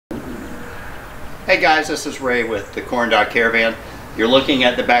Hey guys, this is Ray with the Corn Dog Caravan. You're looking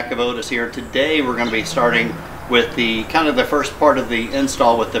at the back of OTIS here. Today we're going to be starting with the the first part of the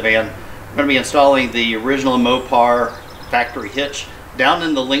install with the van. We're going to be installing the original MOPAR factory hitch. Down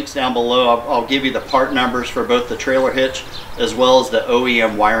in the links down below, I'll give you the part numbers for both the trailer hitch as well as the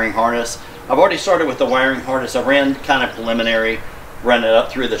OEM wiring harness. I've already started with the wiring harness. I ran kind of preliminary, run it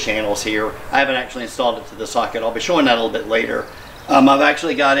up through the channels here. I haven't actually installed it to the socket. I'll be showing that a little bit later. I've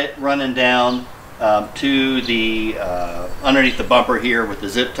actually got it running down to the underneath the bumper here with the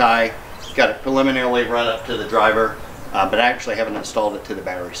zip tie. Got it preliminarily run up to the driver, but I actually haven't installed it to the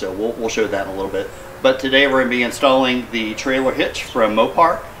battery, so we'll show that in a little bit. But today we're going to be installing the trailer hitch from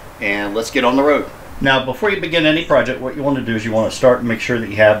MOPAR, and let's get on the road. Now, before you begin any project, what you want to do is you want to start and make sure that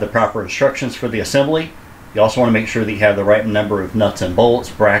you have the proper instructions for the assembly. You also want to make sure that you have the right number of nuts and bolts,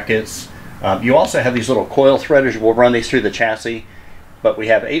 brackets. You also have these little coil threaders. We'll run these through the chassis. But we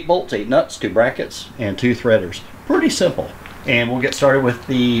have 8 bolts, 8 nuts, 2 brackets, and 2 threaders. Pretty simple. And we'll get started with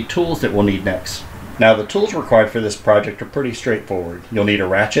the tools that we'll need next. Now, the tools required for this project are pretty straightforward. You'll need a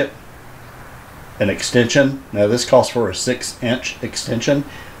ratchet, an extension. Now, this calls for a 6-inch extension.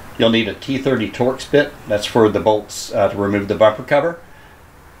 You'll need a T30 Torx bit. That's for the bolts to remove the bumper cover.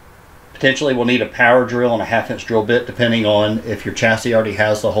 Potentially, we'll need a power drill and a 1/2-inch drill bit, depending on if your chassis already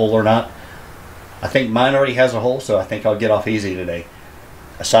has the hole or not. I think mine already has a hole, so I think I'll get off easy today.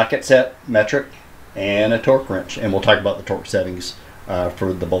 A socket set, metric, and a torque wrench, and we'll talk about the torque settings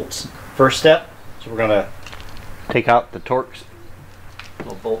for the bolts. First step, so we're going to take out the Torx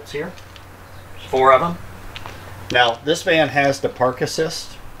little bolts here. There's 4 of them. Now, this van has the park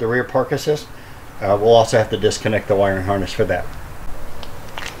assist, the rear park assist. We'll also have to disconnect the wiring harness for that.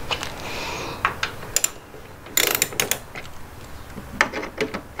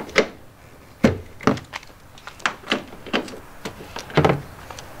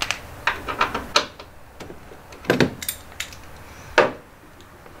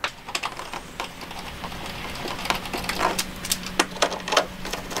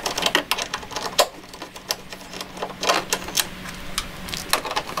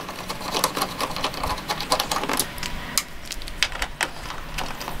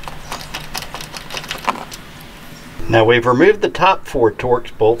 Now, we've removed the top 4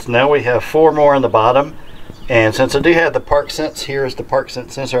 Torx bolts. Now we have 4 more on the bottom. And since I do have the park sense, here's the park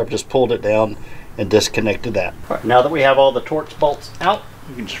sense sensor. I've just pulled it down and disconnected that. All right, now that we have all the Torx bolts out,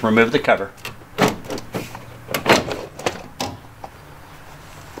 you can just remove the cover.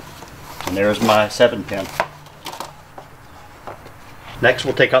 And there's my 7-pin. Next,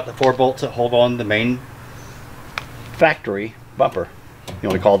 we'll take out the 4 bolts that hold on the main factory bumper. You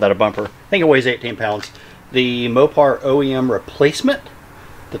want to call that a bumper. I think it weighs 18 pounds. The MOPAR OEM replacement,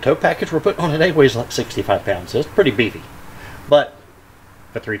 the tow package we're putting on today, weighs like 65 pounds. So it's pretty beefy. But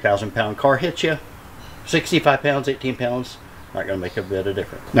if a 3,000-pound car hits you, 65 pounds, 18 pounds, not going to make a bit of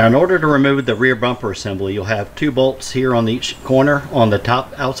difference. Now, in order to remove the rear bumper assembly, you'll have 2 bolts here on each corner on the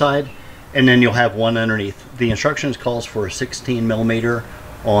top outside, and then you'll have 1 underneath. The instructions calls for a 16 millimeter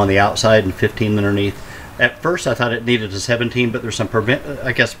on the outside and 15 underneath. At first, I thought it needed a 17, but there's some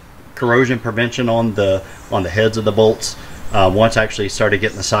corrosion prevention on the heads of the bolts. Once I actually started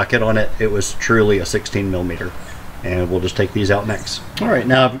getting the socket on it, it was truly a 16 millimeter. And we'll just take these out next. All right,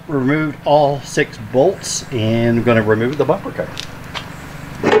 now I've removed all 6 bolts, and I'm going to remove the bumper cover.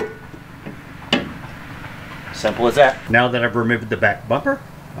 Simple as that. Now that I've removed the back bumper,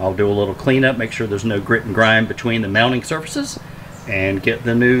 I'll do a little cleanup, make sure there's no grit and grime between the mounting surfaces, and get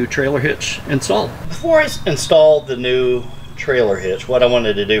the new trailer hitch installed. Before I install the new trailer hitch, what I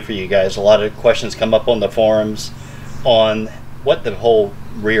wanted to do for you guys, a lot of questions come up on the forums on what the whole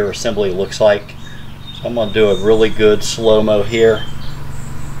rear assembly looks like. So I'm going to do a really good slow-mo here.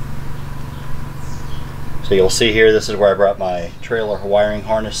 So you'll see here, this is where I brought my trailer wiring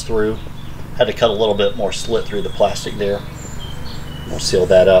harness through. Had to cut a little bit more slit through the plastic there. We'll seal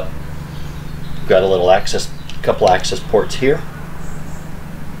that up. Got a little couple access ports here.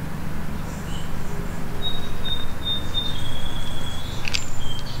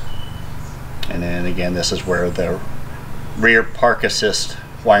 And then again, this is where the rear park assist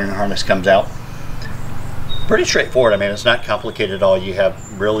wiring harness comes out. Pretty straightforward. I mean, it's not complicated at all. You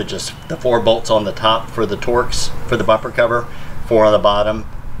have really just the 4 bolts on the top for the Torx for the bumper cover, 4 on the bottom,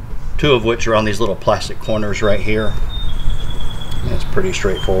 2 of which are on these little plastic corners right here. And it's pretty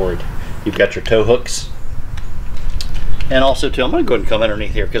straightforward. You've got your tow hooks. And also too, I'm going to go ahead and come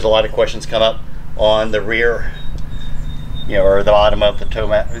underneath here because a lot of questions come up on the rear, or the bottom of the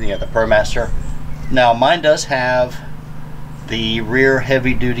the ProMaster. Now, mine does have the rear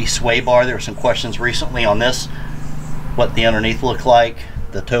heavy-duty sway bar. There were some questions recently on this, what the underneath looked like,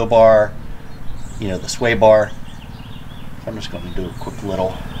 the tow bar, you know, the sway bar. I'm just going to do a quick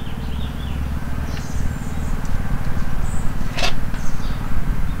little.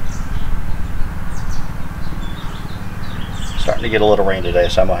 Starting to get a little rain today,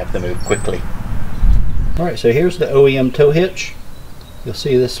 so I'm going to have to move quickly. Alright, so here's the OEM tow hitch. You'll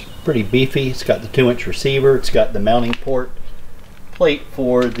see this pretty beefy. It's got the 2-inch receiver. It's got the mounting plate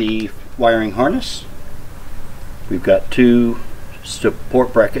for the wiring harness. We've got 2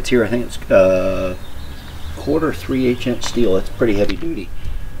 support brackets here. I think it's 1/4 3/8" steel. It's pretty heavy duty.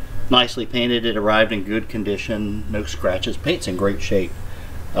 Nicely painted. It arrived in good condition. No scratches. Paint's in great shape.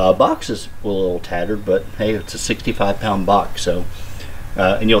 Box is a little tattered, but hey, it's a 65-pound box. So,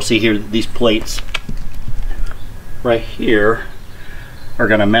 and you'll see here these plates right here are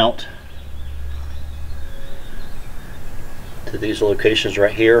going to mount to these locations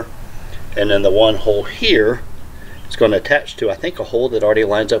right here, and then the one hole here is going to attach to, I think, a hole that already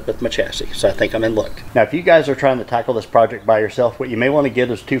lines up with my chassis. So I think I'm in luck. Now, if you guys are trying to tackle this project by yourself, what you may want to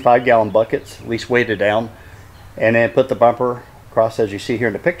get is 2 5-gallon buckets, at least weighted down, and then put the bumper across as you see here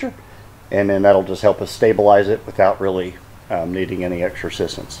in the picture, and then that'll just help us stabilize it without really needing any extra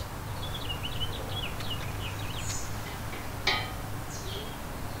assistance.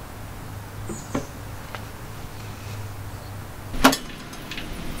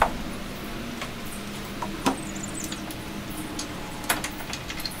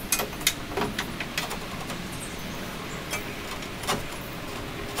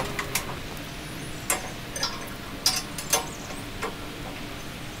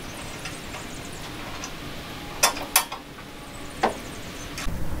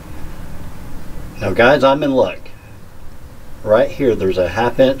 Now guys, I'm in luck. Right here there's a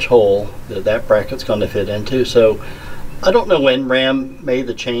 1/2-inch hole that bracket's going to fit into. So I don't know when Ram made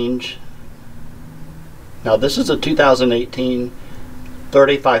the change. Now this is a 2018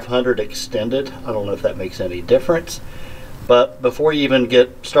 3500 extended. I don't know if that makes any difference. But before you even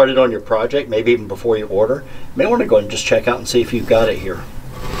get started on your project, maybe even before you order, you may want to go and just check out and see if you've got it here.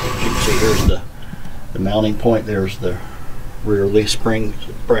 As you can see, here's the mounting point. There's the rear leaf spring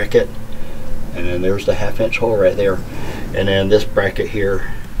bracket. And then there's the 1/2-inch hole right there. And then this bracket here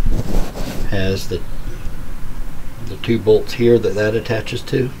has the 2 bolts here that attaches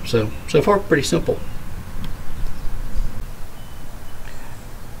to. So far pretty simple.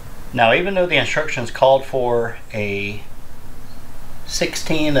 Now, even though the instructions called for a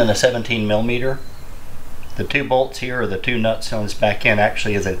 16 and a 17 millimeter, the 2 bolts here, or the 2 nuts on this back end,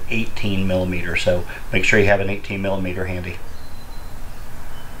 actually is an 18 millimeter. So make sure you have an 18 millimeter handy.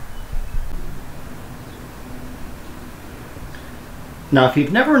 Now, if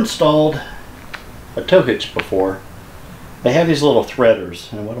you've never installed a tow hitch before, they have these little threaders,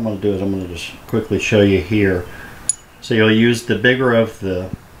 and what I'm going to do is I'm going to just quickly show you here. So you'll use the bigger of the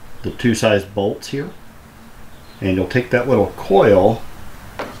 2 size bolts here, and you'll take that little coil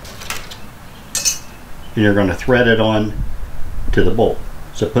and you're going to thread it on to the bolt.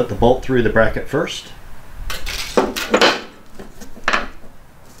 So put the bolt through the bracket first.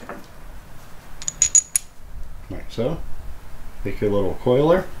 Like so. Take your little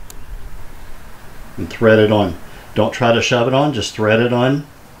coiler and thread it on. Don't try to shove it on, just thread it on.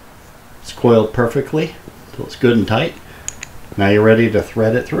 It's coiled perfectly until it's good and tight. Now you're ready to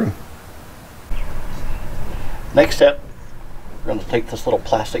thread it through. Next step, we're going to take this little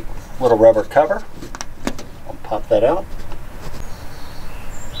plastic little rubber cover. I'll pop that out.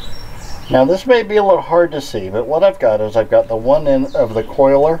 Now this may be a little hard to see, but what I've got is I've got the one end of the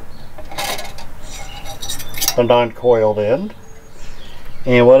coiler, the non-coiled end.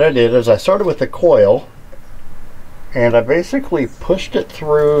 And what I did is I started with the coil and I basically pushed it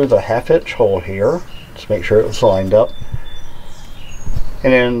through the 1/2-inch hole here, just make sure it was lined up.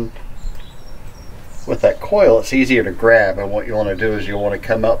 And then with that coil, it's easier to grab, and what you want to do is you want to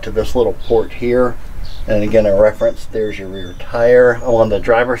come up to this little port here, and again, a reference, there's your rear tire. I'm on the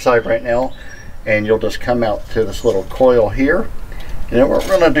driver's side right now, and you'll just come out to this little coil here. And then what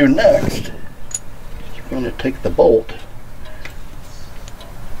we're going to do next is we're going to take the bolt,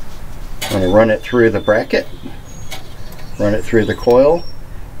 I'm going to run it through the bracket, run it through the coil,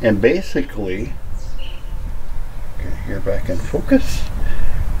 and basically, get here back in focus,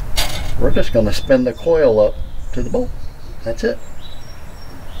 we're just going to spin the coil up to the bolt. That's it.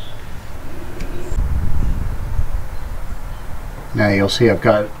 Now you'll see I've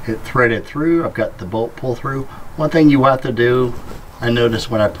got it threaded through, I've got the bolt pull through. One thing you have to do, I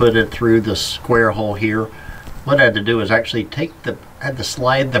noticed when I put it through the square hole here, what I had to do is actually I had to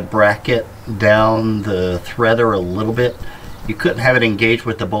slide the bracket down the threader a little bit. You couldn't have it engaged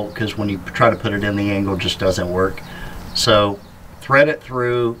with the bolt because when you try to put it in, the angle just doesn't work. So thread it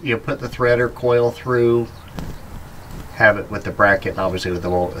through. You put the thread or coil through, have it with the bracket, obviously with the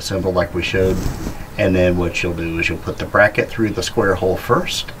bolt assembled like we showed, and then what you'll do is you'll put the bracket through the square hole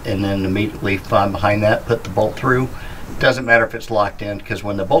first, and then immediately from behind that put the bolt through. Doesn't matter if it's locked in, because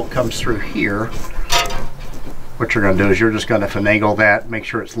when the bolt comes through here, what you're going to do is you're just going to finagle that, make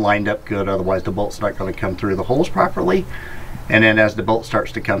sure it's lined up good, otherwise the bolt's not going to come through the holes properly. And then as the bolt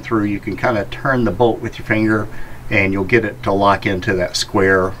starts to come through, you can kind of turn the bolt with your finger, and you'll get it to lock into that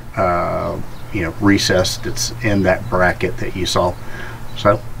square recess that's in that bracket that you saw.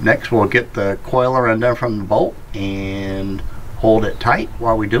 So next we'll get the coiler undone from the bolt and hold it tight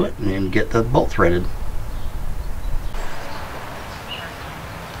while we do it, and then get the bolt threaded.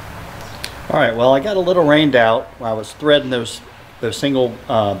 Alright, well, I got a little rained out while I was threading those single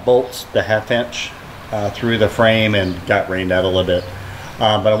bolts, the 1/2 inch through the frame, and got rained out a little bit.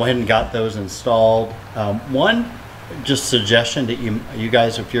 But I went ahead and got those installed. One just suggestion that you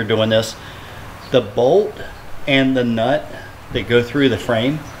guys, if you're doing this, the bolt and the nut that go through the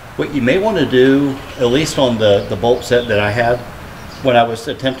frame, what you may want to do, at least on the bolt set that I have, when I was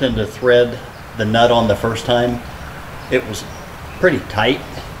attempting to thread the nut on the first time, it was pretty tight.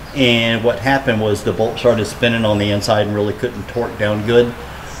 And what happened was the bolt started spinning on the inside and really couldn't torque down good.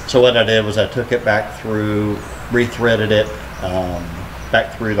 So what I did was I took it back through, re-threaded it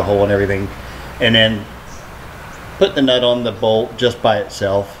back through the hole and everything, and then put the nut on the bolt just by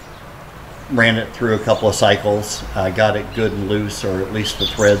itself, ran it through a couple of cycles, got it good and loose, or at least the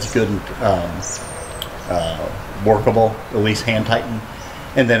threads good and workable, at least hand tightened.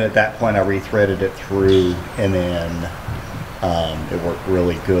 And then at that point I re-threaded it through, and then it worked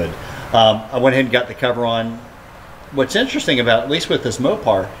really good. I went ahead and got the cover on. What's interesting about, at least with this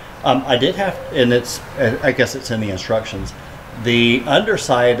MOPAR, I did have, and I guess it's in the instructions, the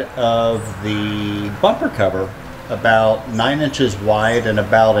underside of the bumper cover, about 9 inches wide and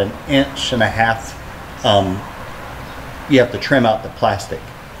about 1.5 inches, you have to trim out the plastic.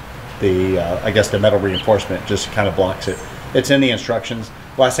 I guess the metal reinforcement just kind of blocks it. It's in the instructions.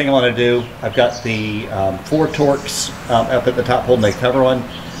 Last thing I want to do, I've got the 4 Torx up at the top holding the cover on.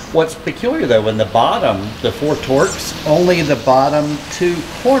 What's peculiar though, in the bottom, the 4 Torx, only the bottom 2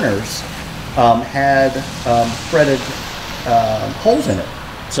 corners had threaded holes in it.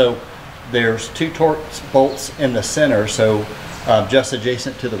 So there's 2 Torx bolts in the center, so just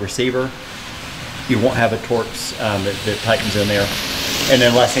adjacent to the receiver, you won't have a Torx that tightens in there. And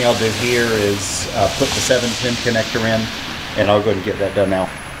then last thing I'll do here is put the 7-pin connector in, and I'll go ahead and get that done now.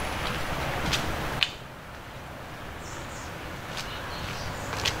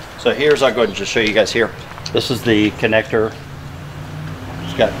 So here's, I'll go ahead and just show you guys here. This is the connector.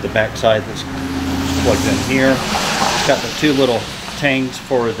 It's got the back side that's plugged in here. It's got the 2 little tangs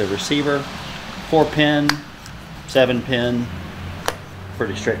for the receiver. 4-pin, 7-pin,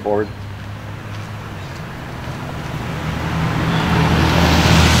 pretty straightforward.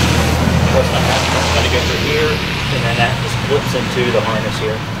 What's going to happen, it's going to go through here, and then that just clips into the harness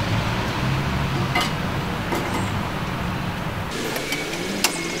here.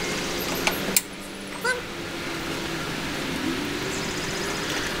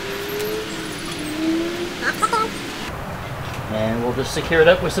 And we'll just secure it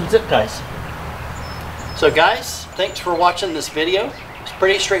up with some zip ties. So guys, thanks for watching this video. It's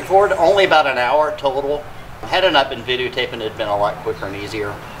pretty straightforward, only about an hour total. Had it not been videotaping, it'd been a lot quicker and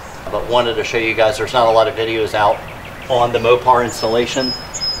easier. But wanted to show you guys there's not a lot of videos out on the MOPAR installation.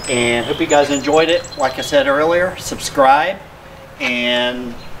 And hope you guys enjoyed it. Like I said earlier, subscribe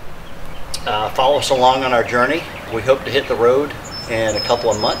and follow us along on our journey. We hope to hit the road in a couple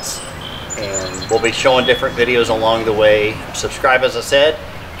of months, and we'll be showing different videos along the way. Subscribe, as I said,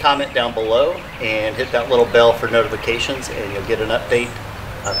 comment down below, and hit that little bell for notifications, and you'll get an update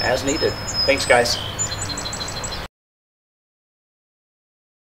as needed. Thanks guys.